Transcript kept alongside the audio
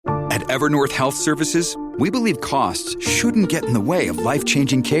At Evernorth Health Services, we believe costs shouldn't get in the way of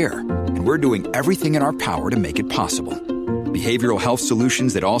life-changing care, and we're doing everything in our power to make it possible. Behavioral health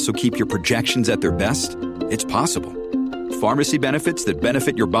solutions that also keep your projections at their best? It's possible. Pharmacy benefits that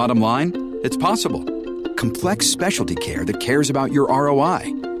benefit your bottom line? It's possible. Complex specialty care that cares about your ROI?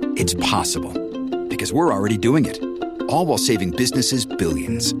 It's possible. Because we're already doing it. All while saving businesses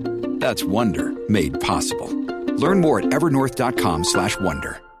billions. That's Wonder made possible. Learn more at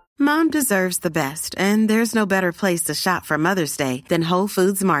evernorth.com/wonder. Mom deserves the best, and there's no better place to shop for Mother's Day than Whole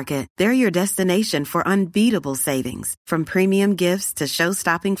Foods Market. They're your destination for unbeatable savings, from premium gifts to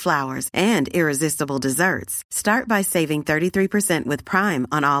show-stopping flowers and irresistible desserts. Start by saving 33% with Prime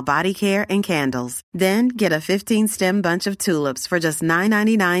on all body care and candles. Then get a 15-stem bunch of tulips for just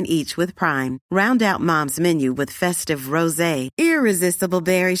 $9.99 each with Prime. Round out Mom's menu with festive rosé, irresistible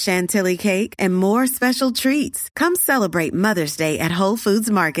berry chantilly cake, and more special treats. Come celebrate Mother's Day at Whole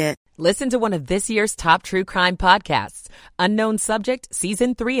Foods Market. Listen to one of this year's top true crime podcasts. Unknown Subject,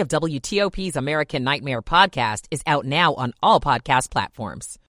 Season 3 of WTOP's American Nightmare podcast is out now on all podcast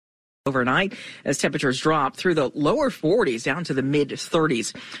platforms. Overnight, as temperatures drop through the lower 40s down to the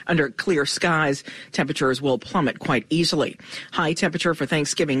mid-30s. Under clear skies, temperatures will plummet quite easily. High temperature for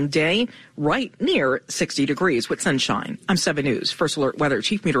Thanksgiving Day, right near 60 degrees with sunshine. I'm 7 News First Alert Weather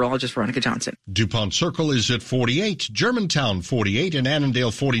Chief Meteorologist Veronica Johnson. DuPont Circle is at 48, Germantown 48, and Annandale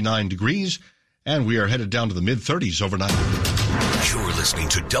 49 degrees, and we are headed down to the mid-30s overnight. You're listening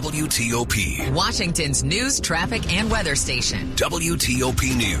to WTOP, Washington's news, traffic, and weather station.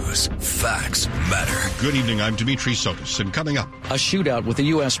 WTOP News. Facts matter. Good evening. I'm Dimitri Sotis, and coming up, a shootout with a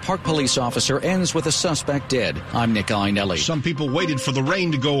U.S. Park Police officer ends with a suspect dead. I'm Nick Iannelli. Some people waited for the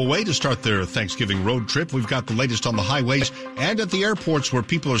rain to go away to start their Thanksgiving road trip. We've got the latest on the highways and at the airports where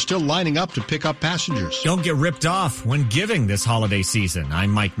people are still lining up to pick up passengers. Don't get ripped off when giving this holiday season. I'm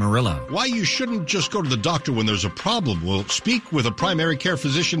Mike Murillo. Why you shouldn't just go to the doctor when there's a problem. We'll speak with a primary care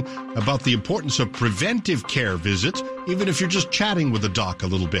physician about the importance of preventive care visits, even if you're just chatting with the doc a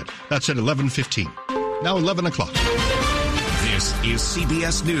little bit. That's at 11:15. Now 11 o'clock. This is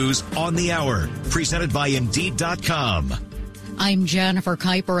CBS News on the Hour, presented by Indeed.com. I'm Jennifer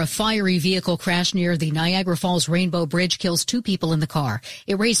Kuiper. A fiery vehicle crash near the Niagara Falls Rainbow Bridge kills 2 people in the car.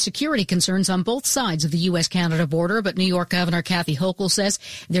 It raised security concerns on both sides of the U.S.-Canada border, but New York Governor Kathy Hochul says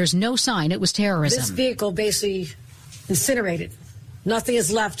there's no sign it was terrorism. This vehicle basically incinerated. Nothing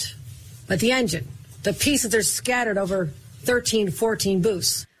is left but the engine. The pieces are scattered over 13, 14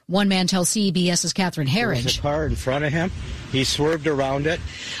 booths. One man tells CBS's Catherine Herridge. There was a car in front of him. He swerved around it.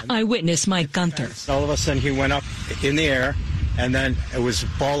 Eyewitness Mike Gunther. All of a sudden, he went up in the air, and then it was a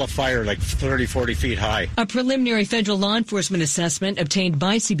ball of fire like 30, 40 feet high. A preliminary federal law enforcement assessment obtained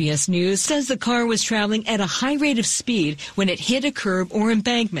by CBS News says the car was traveling at a high rate of speed when it hit a curb or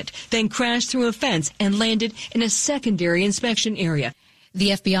embankment, then crashed through a fence and landed in a secondary inspection area.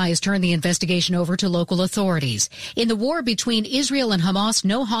 The FBI has turned the investigation over to local authorities. In the war between Israel and Hamas,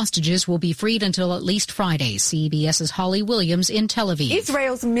 no hostages will be freed until at least Friday. CBS's Holly Williams in Tel Aviv.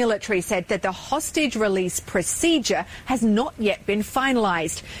 Israel's military said that the hostage release procedure has not yet been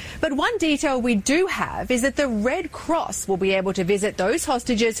finalized. But one detail we do have is that the Red Cross will be able to visit those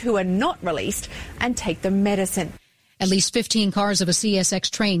hostages who are not released and take them medicine. At least 15 cars of a CSX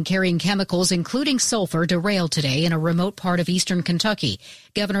train carrying chemicals, including sulfur, derailed today in a remote part of eastern Kentucky.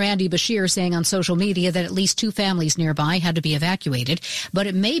 Governor Andy Beshear saying on social media that at least 2 families nearby had to be evacuated. But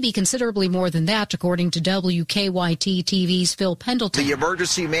it may be considerably more than that, according to WKYT-TV's Phil Pendleton. The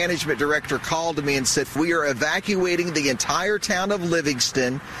emergency management director called me and said, we are evacuating the entire town of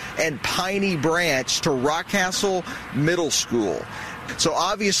Livingston and Piney Branch to Rockcastle Middle School. So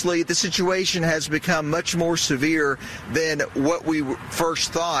obviously the situation has become much more severe than what we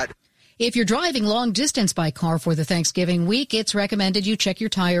first thought. If you're driving long distance by car for the Thanksgiving week, it's recommended you check your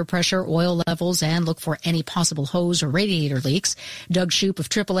tire pressure, oil levels, and look for any possible hose or radiator leaks. Doug Shoup of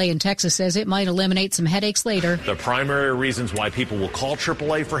AAA in Texas says it might eliminate some headaches later. The primary reasons why people will call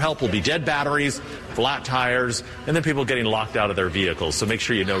AAA for help will be dead batteries, flat tires, and then people getting locked out of their vehicles. So make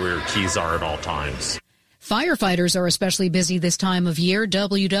sure you know where your keys are at all times. Firefighters are especially busy this time of year.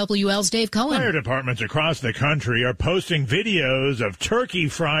 WWL's Dave Cohen. Fire departments across the country are posting videos of turkey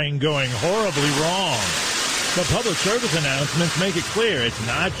frying going horribly wrong. But public service announcements make it clear it's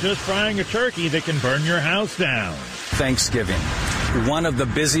not just frying a turkey that can burn your house down. Thanksgiving, one of the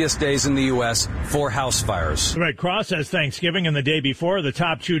busiest days in the U.S. for house fires. The Red Cross says Thanksgiving and the day before are the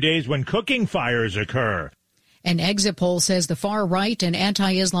top 2 days when cooking fires occur. An exit poll says the far-right and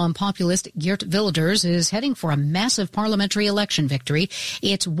anti-Islam populist Geert Wilders is heading for a massive parliamentary election victory.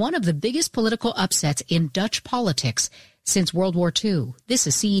 It's one of the biggest political upsets in Dutch politics since World War II. This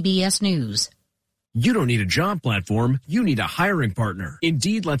is CBS News. You don't need a job platform, you need a hiring partner.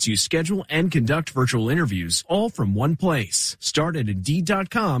 Indeed lets you schedule and conduct virtual interviews all from one place. Start at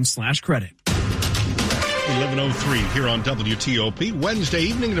Indeed.com/credit. 11:03 here on WTOP, Wednesday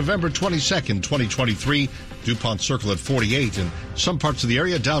evening, November 22nd, 2023. DuPont Circle at 48 and some parts of the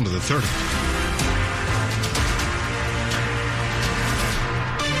area down to the 30.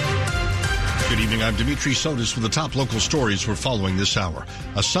 Good evening, I'm Dimitri Sotis with the top local stories we're following this hour.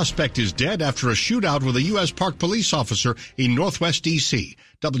 A suspect is dead after a shootout with a U.S. Park police officer in Northwest D.C.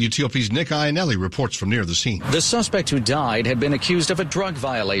 WTOP's Nick Iannelli reports from near the scene. The suspect who died had been accused of a drug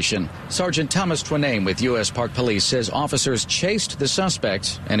violation. Sergeant Thomas Twiname with U.S. Park Police says officers chased the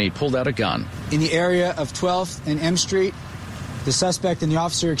suspect and he pulled out a gun. In the area of 12th and M Street, the suspect and the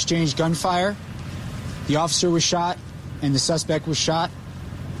officer exchanged gunfire. The officer was shot and the suspect was shot.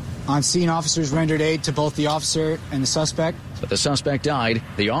 On scene, officers rendered aid to both the officer and the suspect. But the suspect died.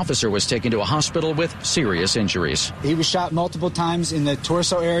 The officer was taken to a hospital with serious injuries. He was shot multiple times in the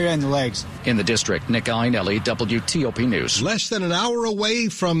torso area and the legs. In the district, Nick Iannelli, WTOP News. Less than an hour away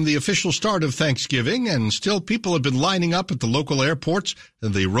from the official start of Thanksgiving, and still people have been lining up at the local airports,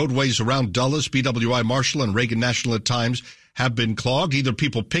 and the roadways around Dulles, BWI Marshall, and Reagan National at times have been clogged, either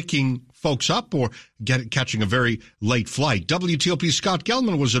people picking folks up or catching a very late flight. WTOP's Scott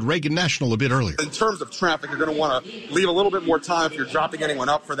Gelman was at Reagan National a bit earlier. In terms of traffic, you're going to want to leave a little bit more time if you're dropping anyone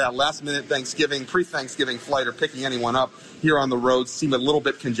up for that last-minute Thanksgiving, pre-Thanksgiving flight, or picking anyone up here on the roads. Seem a little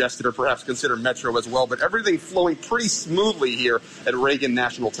bit congested, or perhaps consider Metro as well, but everything flowing pretty smoothly here at Reagan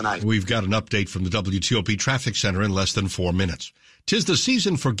National tonight. We've got an update from the WTOP Traffic Center in less than 4 minutes. 'Tis the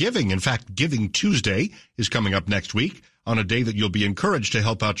season for giving. In fact, Giving Tuesday is coming up next week, on a day that you'll be encouraged to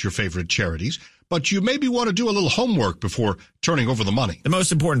help out your favorite charities. But you maybe want to do a little homework before turning over the money. The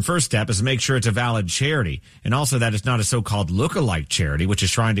most important first step is to make sure it's a valid charity, and also that it's not a so-called look-alike charity, which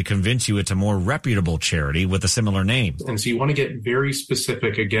is trying to convince you it's a more reputable charity with a similar name. And so you want to get very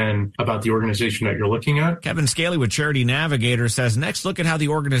specific, again, about the organization that you're looking at. Kevin Scaley with Charity Navigator says, next look at how the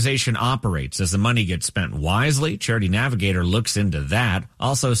organization operates. Does the money get spent wisely? Charity Navigator looks into that.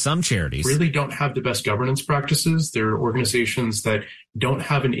 Also, some charities really don't have the best governance practices. They're organizations that don't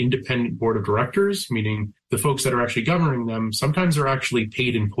have an independent board of directors, meaning the folks that are actually governing them sometimes are actually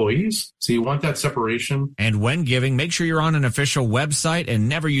paid employees. So you want that separation. And when giving, make sure you're on an official website and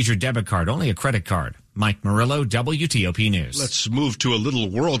never use your debit card, only a credit card. Mike Murillo, WTOP News. Let's move to a little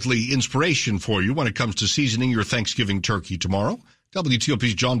worldly inspiration for you when it comes to seasoning your Thanksgiving turkey tomorrow.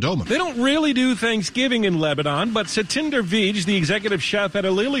 WTOP's John Doman. They don't really do Thanksgiving in Lebanon, but Satinder Vij, the executive chef at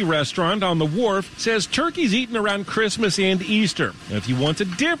a Lily restaurant on the wharf, says turkey's eaten around Christmas and Easter. If you want a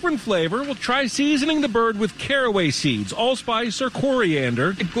different flavor, well, try seasoning the bird with caraway seeds, allspice, or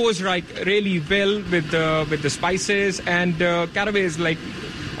coriander. It goes really well with the spices, and caraway is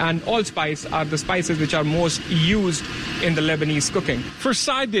and allspice are the spices which are most used in the Lebanese cooking. For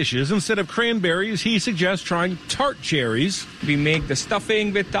side dishes, instead of cranberries, he suggests trying tart cherries. We make the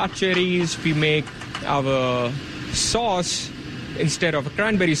stuffing with tart cherries. We make our sauce. Instead of a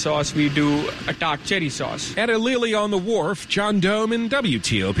cranberry sauce, we do a tart cherry sauce. At a Lily on the Wharf, John Doman,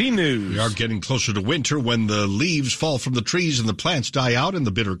 WTOP News. We are getting closer to winter when the leaves fall from the trees and the plants die out in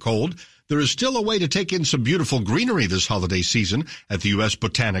the bitter cold. There is still a way to take in some beautiful greenery this holiday season at the U.S.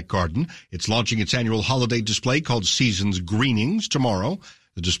 Botanic Garden. It's launching its annual holiday display called Seasons Greenings tomorrow.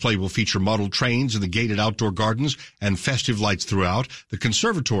 The display will feature model trains in the gated outdoor gardens and festive lights throughout. The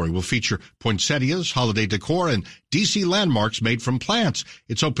conservatory will feature poinsettias, holiday decor, and D.C. landmarks made from plants.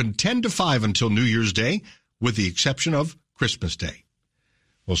 It's open 10 to 5 until New Year's Day, with the exception of Christmas Day.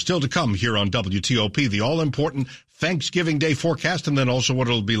 Well, still to come here on WTOP, the all-important Thanksgiving Day forecast, and then also what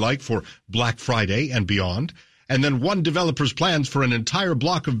it'll be like for Black Friday and beyond. And then one developer's plans for an entire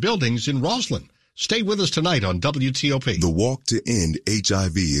block of buildings in Roslyn. Stay with us tonight on WTOP. The Walk to End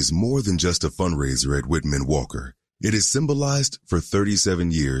HIV is more than just a fundraiser at Whitman Walker. It has symbolized for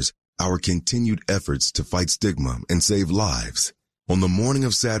 37 years our continued efforts to fight stigma and save lives. On the morning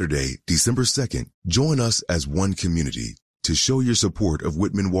of Saturday, December 2nd, join us as one community to show your support of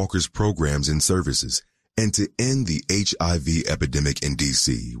Whitman Walker's programs and services and to end the HIV epidemic in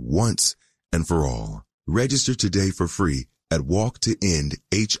D.C. once and for all. Register today for free at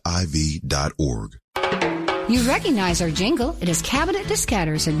walktoendhiv.org. You recognize our jingle. It is Cabinet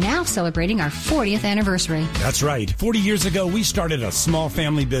Discounters and now celebrating our 40th anniversary. That's right. 40 years ago, we started a small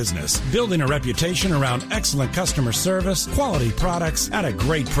family business, building a reputation around excellent customer service, quality products at a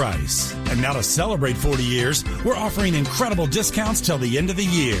great price. And now to celebrate 40 years, we're offering incredible discounts till the end of the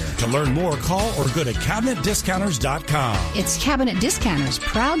year. To learn more, call or go to CabinetDiscounters.com. It's Cabinet Discounters,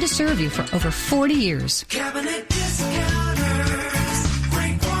 proud to serve you for over 40 years. Cabinet Discounters.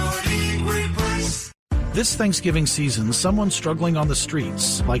 Great quality, great price. This Thanksgiving season, someone struggling on the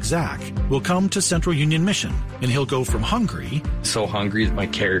streets, like Zach, will come to Central Union Mission, and he'll go from hungry... So hungry that my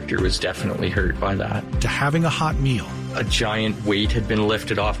character was definitely hurt by that. ...to having a hot meal. A giant weight had been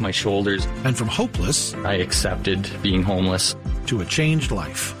lifted off my shoulders. And from hopeless... I accepted being homeless. ...to a changed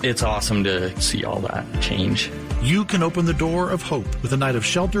life. It's awesome to see all that change. You can open the door of hope with a night of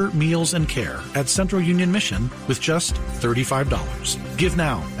shelter, meals, and care at Central Union Mission with just $35. Give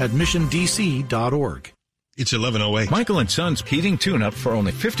now at missiondc.org. It's 11:08. Michael and Son's heating tune-up for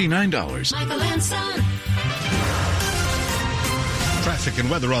only $59. Michael and Son. Traffic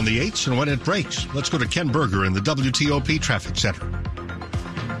and weather on the 8s and when it breaks. Let's go to Ken Berger in the WTOP Traffic Center.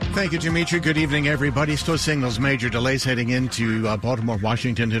 Thank you, Dimitri. Good evening, everybody. Still seeing those major delays heading into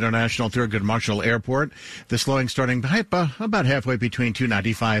Baltimore-Washington International Thurgood Marshall Airport. The slowing starting about halfway between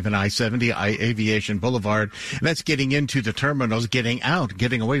 295 and I-70, Aviation Boulevard. And that's getting into the terminals, getting out,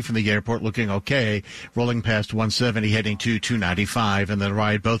 getting away from the airport, looking okay. Rolling past 170, heading to 295, and the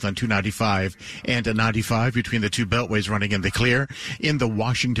ride both on 295 and 95 between the two beltways running in the clear. In the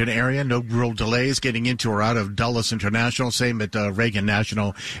Washington area, no real delays getting into or out of Dulles International. Same at Reagan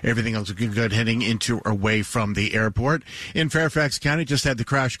National. Everything else looking good heading into or away from the airport. In Fairfax County, just had the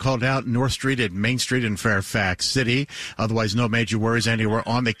crash called out North Street at Main Street in Fairfax City. Otherwise, no major worries anywhere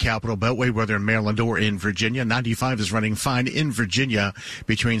on the Capitol Beltway, whether in Maryland or in Virginia. 95 is running fine in Virginia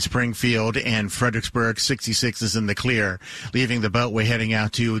between Springfield and Fredericksburg. 66 is in the clear, leaving the Beltway heading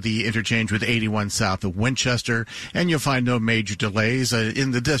out to the interchange with 81 south of Winchester. And you'll find no major delays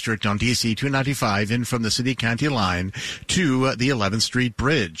in the district on DC 295 in from the city-county line to the 11th Street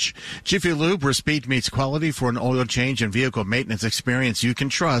Bridge. Jiffy Lube, where speed meets quality for an oil change and vehicle maintenance experience you can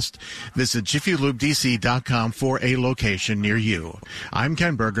trust. Visit JiffyLubeDC.com for a location near you. I'm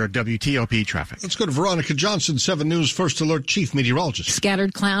Ken Berger, WTOP Traffic. Let's go to Veronica Johnson, 7 News First Alert Chief Meteorologist.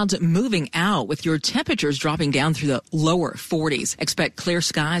 Scattered clouds moving out with your temperatures dropping down through the lower 40s. Expect clear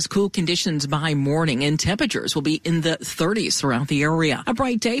skies, cool conditions by morning, and temperatures will be in the 30s throughout the area. A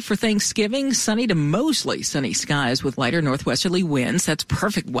bright day for Thanksgiving, sunny to mostly sunny skies with lighter northwesterly winds. That's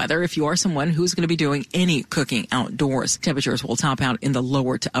perfect weather if you are someone who's going to be doing any cooking outdoors. Temperatures will top out in the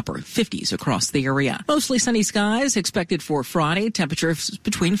lower to upper 50s across the area. Mostly sunny skies expected for Friday. Temperatures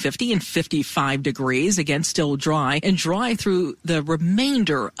between 50 and 55 degrees. Again, still dry and dry through the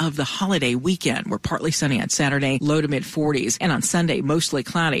remainder of the holiday weekend. We're partly sunny on Saturday, low to mid 40s, and on Sunday, mostly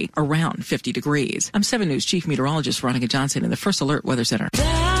cloudy, around 50 degrees. I'm 7 News Chief Meteorologist Veronica Johnson in the First Alert Weather Center.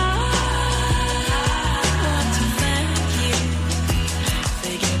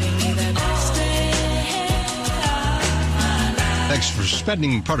 Thanks for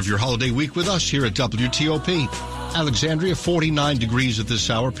spending part of your holiday week with us here at WTOP. Alexandria, 49 degrees at this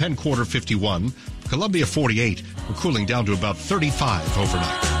hour. Penn Quarter, 51. Columbia, 48. We're cooling down to about 35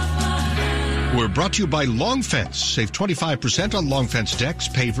 overnight. We're brought to you by Long Fence. Save 25% on Long Fence decks,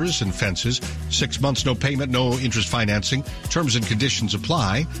 pavers, and fences. 6 months, no payment, no interest financing. Terms and conditions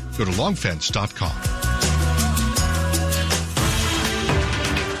apply. Go to longfence.com.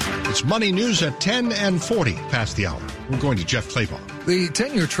 It's Money News at 10 and 40 past the hour. We're going to Jeff Clabaugh. The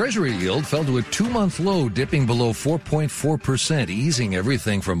 10-year Treasury yield fell to a 2-month low, dipping below 4.4%, easing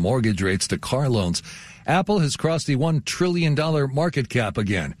everything from mortgage rates to car loans. Apple has crossed the $1 trillion market cap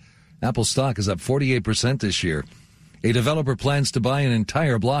again. Apple stock is up 48% this year. A developer plans to buy an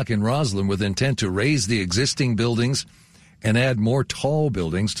entire block in Roslyn with intent to raise the existing buildings and add more tall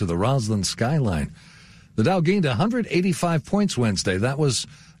buildings to the Roslyn skyline. The Dow gained 185 points Wednesday. That was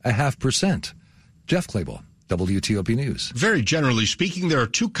 0.5%. Jeff Clabaugh, WTOP News. Very generally speaking, there are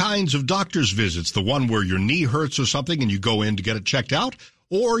two kinds of doctor's visits. The one where your knee hurts or something and you go in to get it checked out,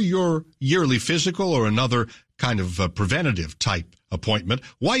 or your yearly physical or another kind of preventative type appointment.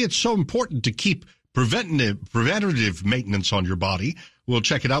 Why it's so important to keep preventative maintenance on your body. We'll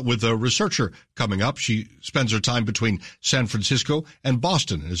check it out with a researcher coming up. She spends her time between San Francisco and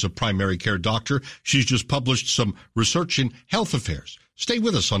Boston as a primary care doctor. She's just published some research in health affairs. Stay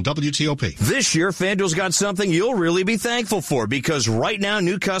with us on WTOP. This year, FanDuel's got something you'll really be thankful for, because right now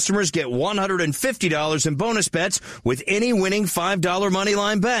new customers get $150 in bonus bets with any winning $5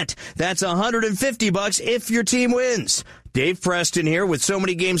 moneyline bet. That's $150 if your team wins. Dave Preston here. With so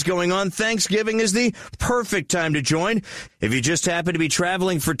many games going on, Thanksgiving is the perfect time to join. If you just happen to be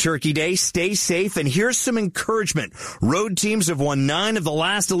traveling for Turkey Day, stay safe, and here's some encouragement. Road teams have won 9 of the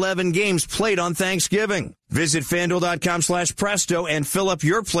last 11 games played on Thanksgiving. Visit FanDuel.com/Presto and fill up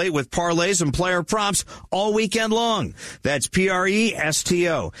your plate with parlays and player props all weekend long. That's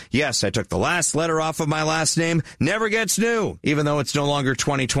Presto. Yes, I took the last letter off of my last name. Never gets new, even though it's no longer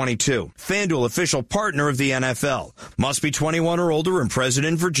 2022. FanDuel, official partner of the NFL. Must be 21 or older and present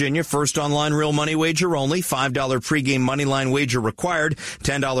in Virginia. First online real money wager only. $5 pregame moneyline wager required.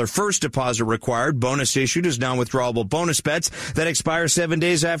 $10 first deposit required. Bonus issued as non-withdrawable bonus bets that expire 7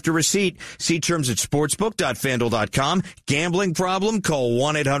 days after receipt. See terms at sportsbook.fanduel.com. Gambling problem? Call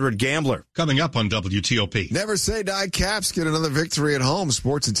 1-800-GAMBLER. Coming up on WTOP. Never say die. Caps get another victory at home.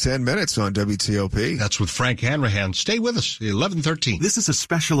 Sports in 10 minutes on WTOP. That's with Frank Hanrahan. Stay with us. 11:13. This is a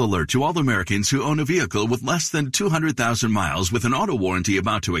special alert to all Americans who own a vehicle with less than 200,000 miles with an auto warranty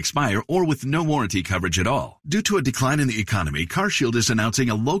about to expire or with no warranty coverage at all. Due to a decline in the economy, CarShield is announcing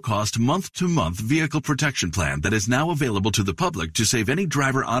a low-cost month-to-month vehicle protection plan that is now available to the public to save any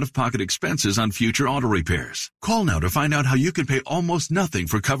driver out-of-pocket expenses on future auto repairs. Call now to find out how you can pay almost nothing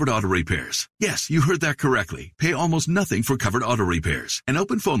for covered auto repairs. Yes, you heard that correctly. Pay almost nothing for covered auto repairs. An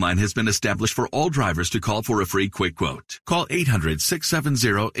open phone line has been established for all drivers to call for a free quick quote. Call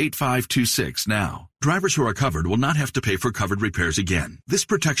 800-670-8526 now. Drivers who are covered will not have to pay for covered repairs again. This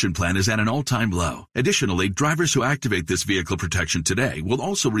protection plan is at an all-time low. Additionally, drivers who activate this vehicle protection today will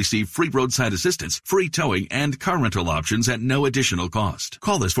also receive free roadside assistance, free towing, and car rental options at no additional cost.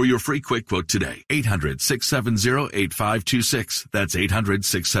 Call us for your free quick quote today. 800-670-8526. That's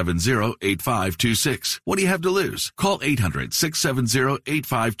 800-670-8526. What do you have to lose? Call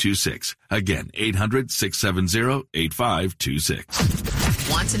 800-670-8526. Again, 800-670-8526.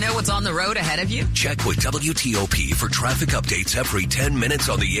 Want to know what's on the road ahead of you? Check with WTOP for traffic updates every 10 minutes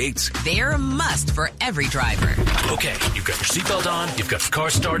on the 8s. They're a must for every driver. Okay, you've got your seatbelt on, you've got the car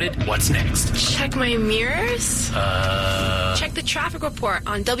started. What's next? Check my mirrors? Check the traffic report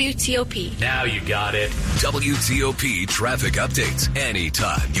on WTOP. Now you got it. WTOP traffic updates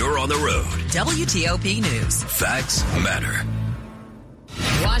anytime you're on the road. WTOP News. Facts matter.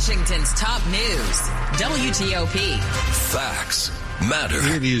 Washington's top news. WTOP. Facts matter.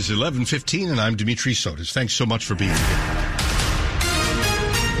 It is 11:15, and I'm Dimitri Sotis. Thanks so much for being here.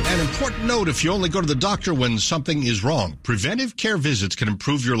 An important note, if you only go to the doctor when something is wrong, preventive care visits can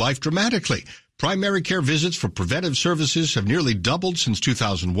improve your life dramatically. Primary care visits for preventive services have nearly doubled since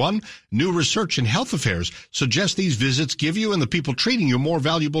 2001. New research in health affairs suggests these visits give you and the people treating you more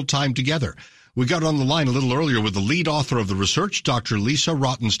valuable time together. We got on the line a little earlier with the lead author of the research, Dr. Lisa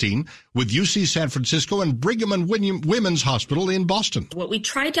Rottenstein, with UC San Francisco and Brigham and Women's Hospital in Boston. What we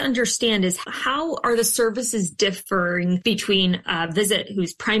tried to understand is how are the services differing between a visit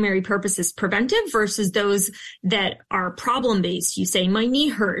whose primary purpose is preventive versus those that are problem-based. You say, my knee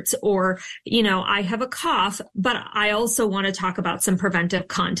hurts, or, I have a cough, but I also want to talk about some preventive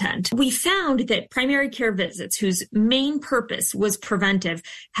content. We found that primary care visits whose main purpose was preventive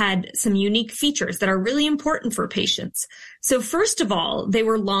had some unique features that are really important for patients. So first of all, they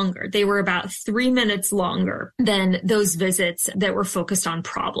were longer. They were about 3 minutes longer than those visits that were focused on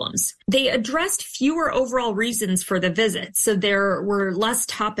problems. They addressed fewer overall reasons for the visit, so there were less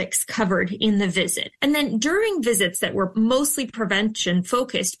topics covered in the visit. And then during visits that were mostly prevention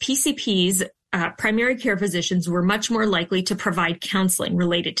focused, PCPs, primary care physicians, were much more likely to provide counseling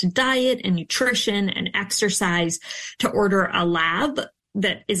related to diet and nutrition and exercise, to order a lab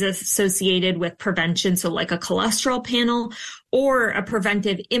that is associated with prevention, so like a cholesterol panel, or a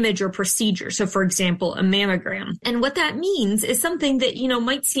preventive image or procedure. So for example, a mammogram. And what that means is something that,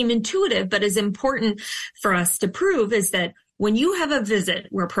 might seem intuitive, but is important for us to prove, is that when you have a visit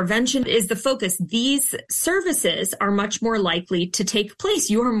where prevention is the focus, these services are much more likely to take place.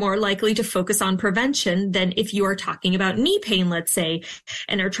 You are more likely to focus on prevention than if you are talking about knee pain, let's say,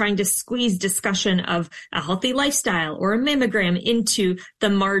 and are trying to squeeze discussion of a healthy lifestyle or a mammogram into the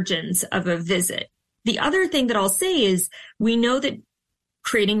margins of a visit. The other thing that I'll say is we know that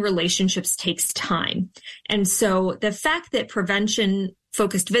creating relationships takes time. And so the fact that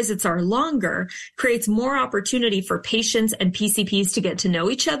prevention-focused visits are longer creates more opportunity for patients and PCPs to get to know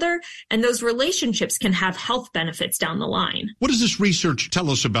each other, and those relationships can have health benefits down the line. What does this research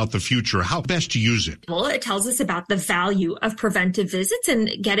tell us about the future? How best to use it? Well, it tells us about the value of preventive visits and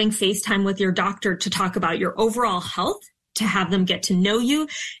getting face time with your doctor to talk about your overall health to have them get to know you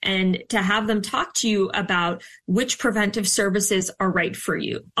and to have them talk to you about which preventive services are right for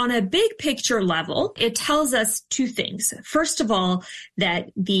you. On a big picture level, it tells us two things. First of all, that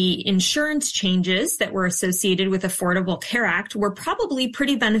the insurance changes that were associated with Affordable Care Act were probably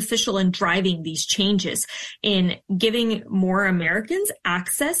pretty beneficial in driving these changes, in giving more Americans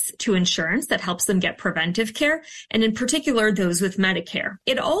access to insurance that helps them get preventive care, and in particular, those with Medicare.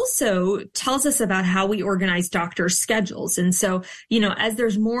 It also tells us about how we organize doctors' schedules. And so, as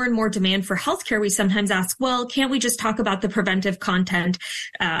there's more and more demand for healthcare, we sometimes ask, well, can't we just talk about the preventive content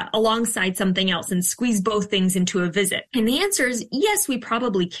alongside something else and squeeze both things into a visit? And the answer is yes, we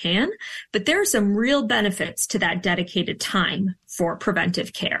probably can, but there are some real benefits to that dedicated time for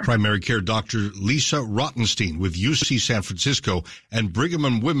preventive care. Primary care doctor Lisa Rottenstein with UC San Francisco and Brigham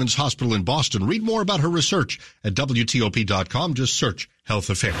and Women's Hospital in Boston. Read more about her research at WTOP.com. Just search Health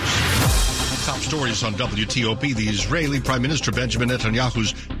Affairs. Top stories on WTOP. The Israeli Prime Minister Benjamin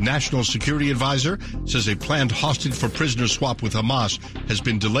Netanyahu's national security advisor says a planned hostage for prisoner swap with Hamas has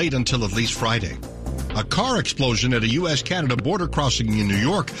been delayed until at least Friday. A car explosion at a U.S.-Canada border crossing in New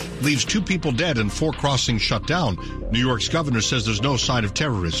York leaves 2 people dead and 4 crossings shut down. New York's governor says there's no sign of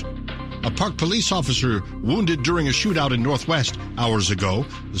terrorism. A Park police officer wounded during a shootout in Northwest hours ago.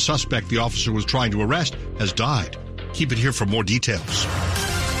 The suspect the officer was trying to arrest has died. Keep it here for more details.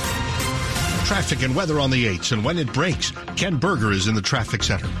 Traffic and weather on the 8s, and when it breaks, Ken Berger is in the traffic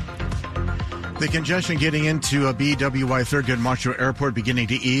center. The congestion getting into a BWI Thurgood Marshall Airport beginning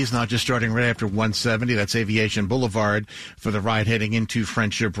to ease, not just starting right after 170. That's Aviation Boulevard for the ride heading into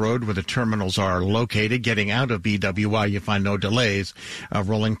Friendship Road where the terminals are located. Getting out of BWI, you find no delays.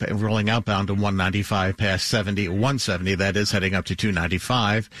 Rolling outbound to 195 past 170, that is, heading up to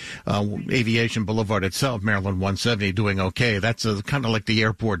 295. Aviation Boulevard itself, Maryland 170, doing okay. That's kind of like the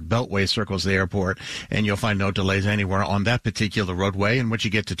airport beltway circles the airport, and you'll find no delays anywhere on that particular roadway. And once you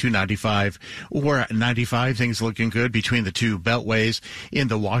get to 295, or 95, things looking good between the two beltways in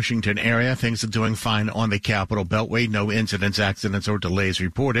the Washington area. Things are doing fine on the Capitol Beltway. No incidents, accidents, or delays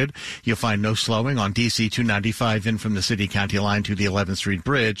reported. You'll find no slowing on DC 295 in from the city-county line to the 11th Street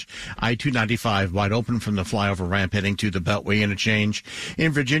Bridge. I-295 wide open from the flyover ramp heading to the Beltway interchange.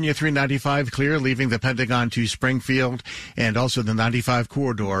 In Virginia, 395 clear, leaving the Pentagon to Springfield. And also the 95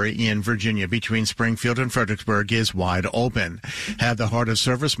 corridor in Virginia between Springfield and Fredericksburg is wide open. Have the heart of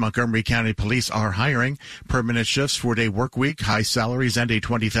service. Montgomery County Police are hiring. Permanent shifts, 4-day work week, high salaries, and a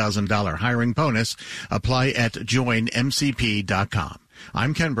 $20,000 hiring bonus. Apply at joinmcp.com.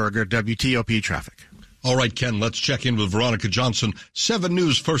 I'm Ken Berger, WTOP Traffic. All right, Ken, let's check in with Veronica Johnson, 7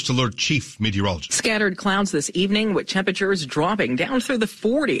 News First Alert Chief Meteorologist. Scattered clouds this evening with temperatures dropping down through the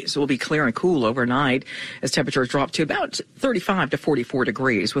 40s. It will be clear and cool overnight as temperatures drop to about 35 to 44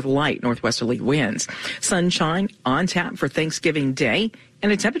 degrees with light northwesterly winds. Sunshine on tap for Thanksgiving Day.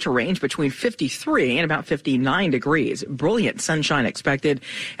 And a temperature range between 53 and about 59 degrees. Brilliant sunshine expected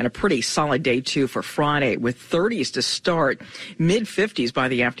and a pretty solid day, too, for Friday with 30s to start, mid-50s by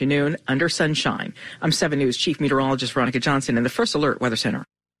the afternoon under sunshine. I'm 7 News Chief Meteorologist Veronica Johnson in the First Alert Weather Center.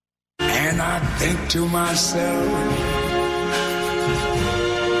 And I think to myself,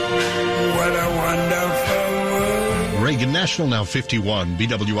 what a wonderful world. Reagan National now 51,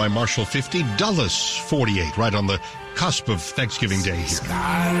 BWI Marshall 50, Dulles 48, right on the cusp of Thanksgiving Day here.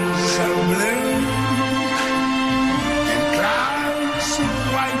 Skies are blue and clouds are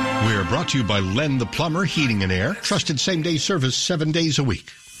white. We're brought to you by Len the Plumber Heating and Air. Trusted same-day service 7 days a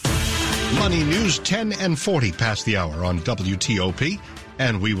week. Money News 10 and 40 past the hour on WTOP.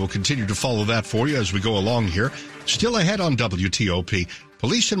 And we will continue to follow that for you as we go along here. Still ahead on WTOP.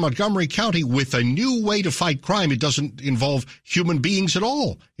 Police in Montgomery County with a new way to fight crime. It doesn't involve human beings at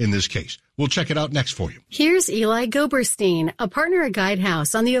all in this case. We'll check it out next for you. Here's Eli Goberstein, a partner at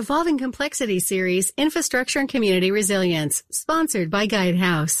Guidehouse on the Evolving Complexity series, Infrastructure and Community Resilience, sponsored by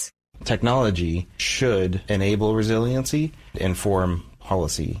Guidehouse. Technology should enable resiliency, inform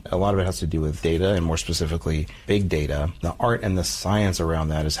policy. A lot of it has to do with data, and more specifically, big data. The art and the science around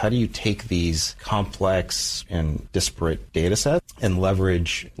that is how do you take these complex and disparate data sets and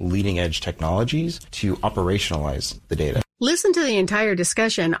leverage leading edge technologies to operationalize the data. Listen to the entire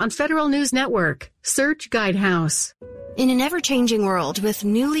discussion on Federal News Network. Search Guidehouse. In an ever-changing world with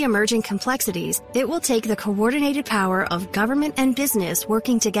newly emerging complexities, it will take the coordinated power of government and business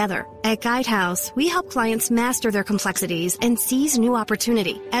working together. At Guidehouse, we help clients master their complexities and seize new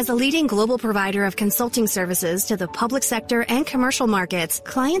opportunity. As a leading global provider of consulting services to the public sector and commercial markets,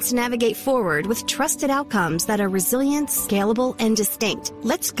 clients navigate forward with trusted outcomes that are resilient, scalable, and distinct.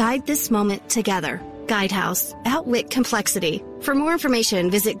 Let's guide this moment together. Guidehouse. Outwit complexity. For more information,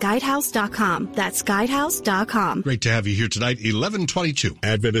 visit guidehouse.com. That's guidehouse.com. Great to have you here tonight, 11:22.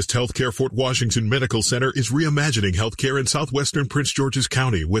 Adventist Healthcare Fort Washington Medical Center is reimagining healthcare in southwestern Prince George's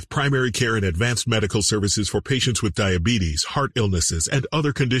County with primary care and advanced medical services for patients with diabetes, heart illnesses, and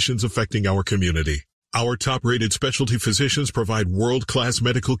other conditions affecting our community. Our top-rated specialty physicians provide world-class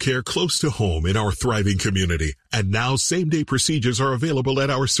medical care close to home in our thriving community. And now same-day procedures are available at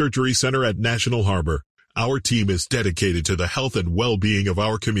our surgery center at National Harbor. Our team is dedicated to the health and well-being of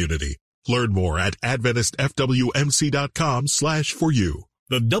our community. Learn more at AdventistFWMC.com/for-you.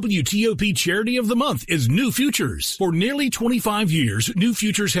 The WTOP Charity of the Month is New Futures. For nearly 25 years, New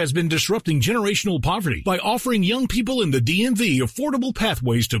Futures has been disrupting generational poverty by offering young people in the DMV affordable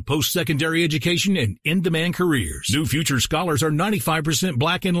pathways to post-secondary education and in-demand careers. New Futures scholars are 95%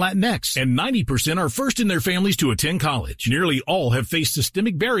 Black and Latinx, and 90% are first in their families to attend college. Nearly all have faced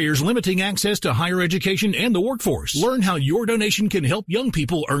systemic barriers limiting access to higher education and the workforce. Learn how your donation can help young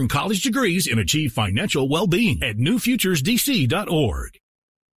people earn college degrees and achieve financial well-being at newfuturesdc.org.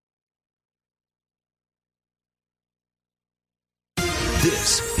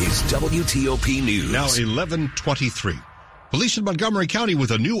 This is WTOP News. Now 11:23. Police in Montgomery County with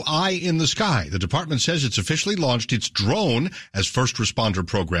a new eye in the sky. The department says it's officially launched its drone as first responder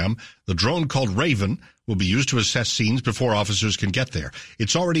program. The drone, called Raven, will be used to assess scenes before officers can get there.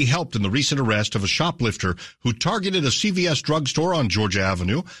 It's already helped in the recent arrest of a shoplifter who targeted a CVS drugstore on Georgia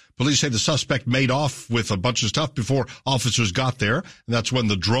Avenue. Police say the suspect made off with a bunch of stuff before officers got there. And that's when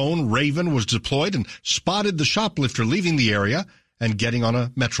the drone, Raven, was deployed and spotted the shoplifter leaving the area and getting on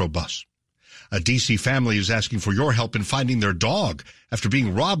a Metro bus. A D.C. family is asking for your help in finding their dog after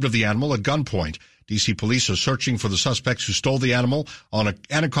being robbed of the animal at gunpoint. D.C. police are searching for the suspects who stole the animal on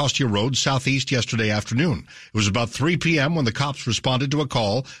Anacostia Road southeast yesterday afternoon. It was about 3 p.m. when the cops responded to a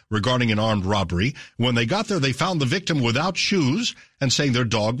call regarding an armed robbery. When they got there, they found the victim without shoes and saying their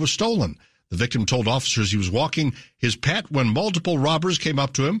dog was stolen. The victim told officers he was walking his pet when multiple robbers came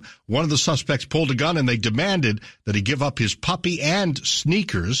up to him. One of the suspects pulled a gun and they demanded that he give up his puppy and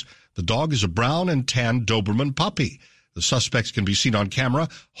sneakers. The dog is a brown and tan Doberman puppy. The suspects can be seen on camera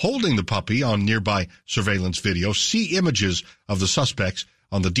holding the puppy on nearby surveillance video. See images of the suspects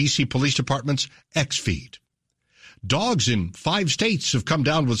on the D.C. Police Department's X feed. Dogs in 5 states have come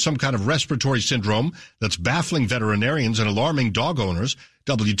down with some kind of respiratory syndrome that's baffling veterinarians and alarming dog owners.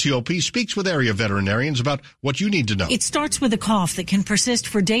 WTOP speaks with area veterinarians about what you need to know. It starts with a cough that can persist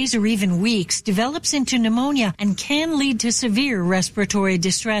for days or even weeks, develops into pneumonia, and can lead to severe respiratory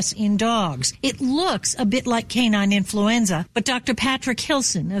distress in dogs. It looks a bit like canine influenza, but Dr. Patrick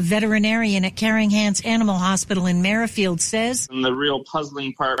Hilson, a veterinarian at Caring Hands Animal Hospital in Merrifield, says, and the real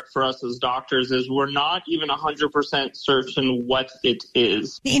puzzling part for us as doctors is we're not even 100% certain what it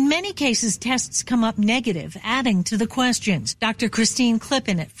is. In many cases, tests come up negative, adding to the questions. Dr. Christine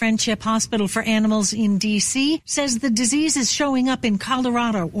Klippen at Friendship Hospital for Animals in D.C. says the disease is showing up in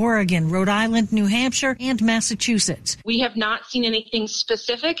Colorado, Oregon, Rhode Island, New Hampshire, and Massachusetts. We have not seen anything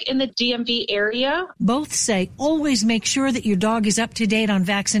specific in the DMV area. Both say always make sure that your dog is up to date on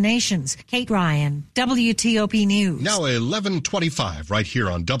vaccinations. Kate Ryan, WTOP News. Now 11:25 right here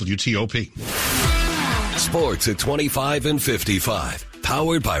on WTOP. Sports at 25 and 55.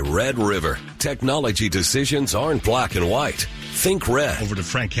 Powered by Red River. Technology decisions aren't black and white. Think red. Over to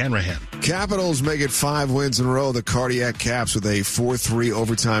Frank Hanrahan. Capitals make it 5 wins in a row. The Cardiac Caps with a 4-3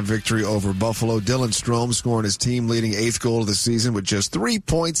 overtime victory over Buffalo. Dylan Strome scoring his team-leading 8th goal of the season with just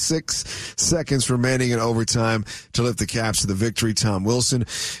 3.6 seconds remaining in overtime to lift the Caps to the victory. Tom Wilson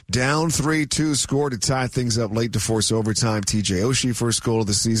down 3-2, scored to tie things up late to force overtime. TJ Oshie, first goal of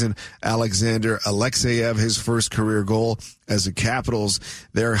the season. Alexander Alexeyev, his first career goal. As the Capitals,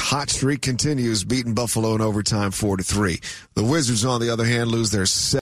 their hot streak continues, beating Buffalo in overtime 4-3. The Wizards, on the other hand, lose their